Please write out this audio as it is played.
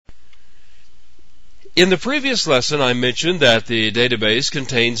In the previous lesson, I mentioned that the database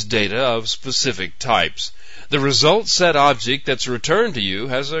contains data of specific types. The result set object that's returned to you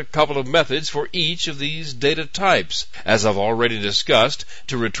has a couple of methods for each of these data types. As I've already discussed,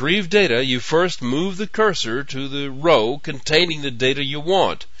 to retrieve data, you first move the cursor to the row containing the data you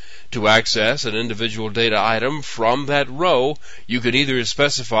want. To access an individual data item from that row, you can either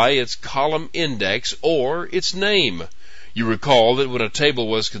specify its column index or its name. You recall that when a table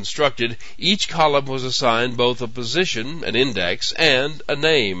was constructed, each column was assigned both a position, an index, and a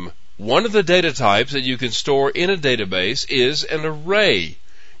name. One of the data types that you can store in a database is an array.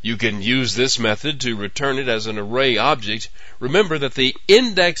 You can use this method to return it as an array object. Remember that the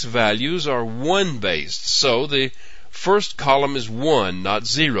index values are 1-based, so the first column is 1, not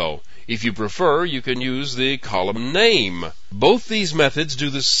 0. If you prefer, you can use the column name. Both these methods do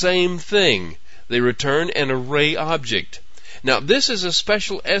the same thing. They return an array object. Now, this is a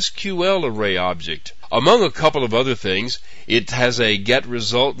special SQL array object. Among a couple of other things, it has a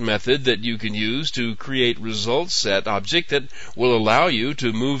getResult method that you can use to create results set object that will allow you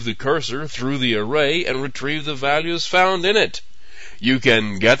to move the cursor through the array and retrieve the values found in it. You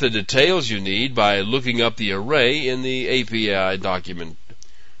can get the details you need by looking up the array in the API document.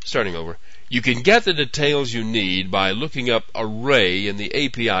 You can get the details you need by looking up array in the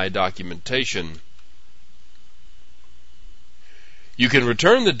API documentation. You can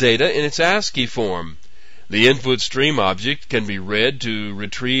return the data in its ASCII form. The input stream object can be read to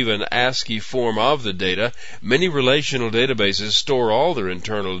retrieve an ASCII form of the data. Many relational databases store all their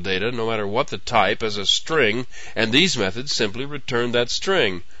internal data, no matter what the type, as a string, and these methods simply return that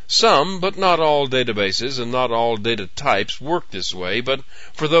string. Some, but not all databases and not all data types work this way, but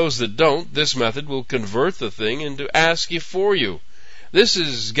for those that don't, this method will convert the thing into ASCII for you. This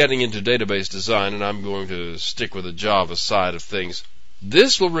is getting into database design, and I'm going to stick with the Java side of things.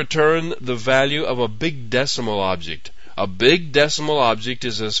 This will return the value of a big decimal object. A big decimal object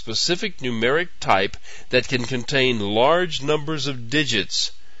is a specific numeric type that can contain large numbers of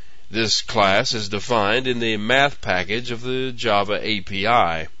digits. This class is defined in the math package of the Java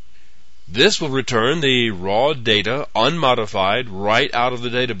API. This will return the raw data unmodified right out of the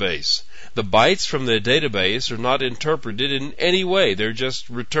database. The bytes from the database are not interpreted in any way. They're just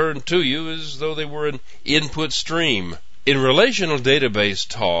returned to you as though they were an input stream. In relational database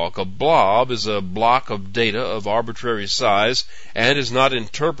talk, a blob is a block of data of arbitrary size and is not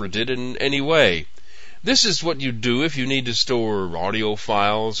interpreted in any way. This is what you do if you need to store audio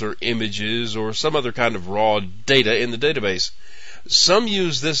files or images or some other kind of raw data in the database. Some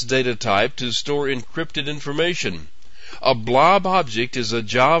use this data type to store encrypted information. A blob object is a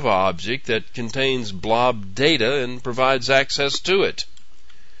Java object that contains blob data and provides access to it.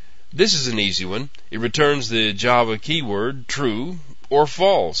 This is an easy one. It returns the Java keyword true or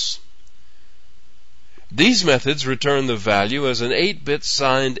false. These methods return the value as an 8-bit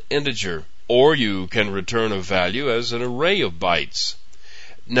signed integer, or you can return a value as an array of bytes.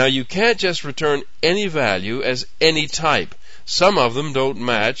 Now, you can't just return any value as any type. Some of them don't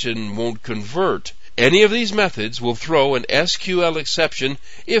match and won't convert. Any of these methods will throw an SQL exception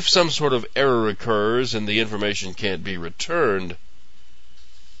if some sort of error occurs and the information can't be returned.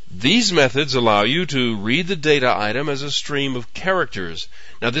 These methods allow you to read the data item as a stream of characters.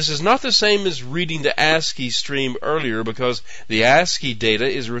 Now, this is not the same as reading the ASCII stream earlier, because the ASCII data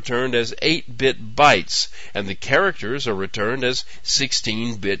is returned as 8-bit bytes, and the characters are returned as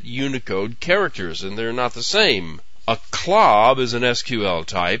 16-bit Unicode characters, and they're not the same. A CLOB is an SQL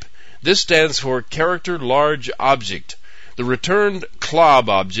type. This stands for Character Large Object. The returned CLOB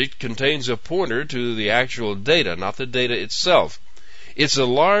object contains a pointer to the actual data, not the data itself. It's a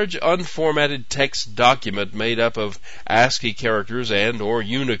large unformatted text document made up of ASCII characters and or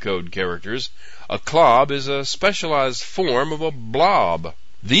Unicode characters. A CLOB is a specialized form of a blob.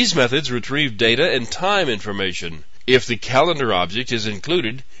 These methods retrieve data and time information. If the calendar object is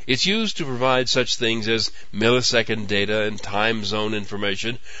included, it's used to provide such things as millisecond data and time zone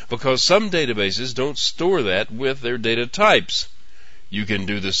information, because some databases don't store that with their data types. You can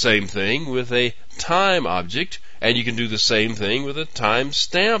do the same thing with a time object, and you can do the same thing with a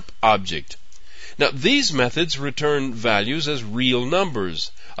timestamp object. Now, these methods return values as real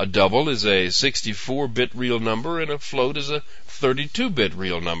numbers. A double is a 64-bit real number, and a float is a 32-bit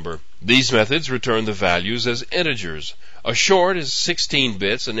real number. These methods return the values as integers. A short is 16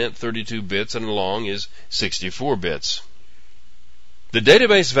 bits, an int 32 bits, and a long is 64 bits. The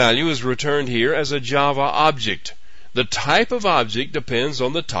database value is returned here as a Java object. The type of object depends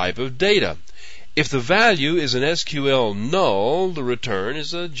on the type of data. If the value is an SQL null, the return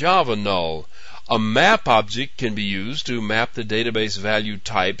is a Java null. A map object can be used to map the database value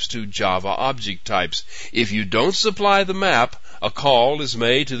types to Java object types. If you don't supply the map, a call is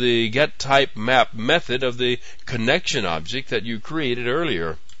made to the getTypeMap method of the connection object that you created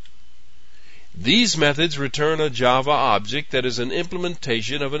earlier. These methods return a Java object that is an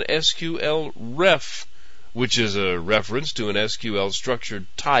implementation of an SQL ref, which is a reference to an SQL structured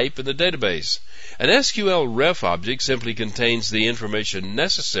type in the database. An SQL ref object simply contains the information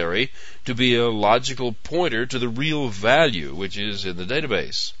necessary to be a logical pointer to the real value which is in the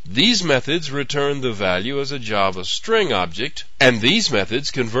database. These methods return the value as a Java string object, and these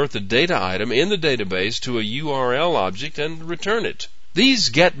methods convert the data item in the database to a URL object and return it. These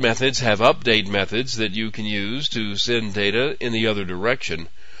get methods have update methods that you can use to send data in the other direction.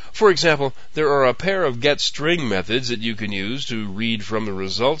 For example, there are a pair of getString methods that you can use to read from the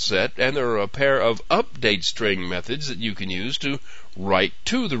result set, and there are a pair of updateString methods that you can use to write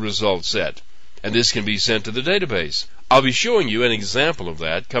to the result set. And this can be sent to the database. I'll be showing you an example of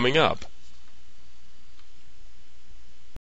that coming up.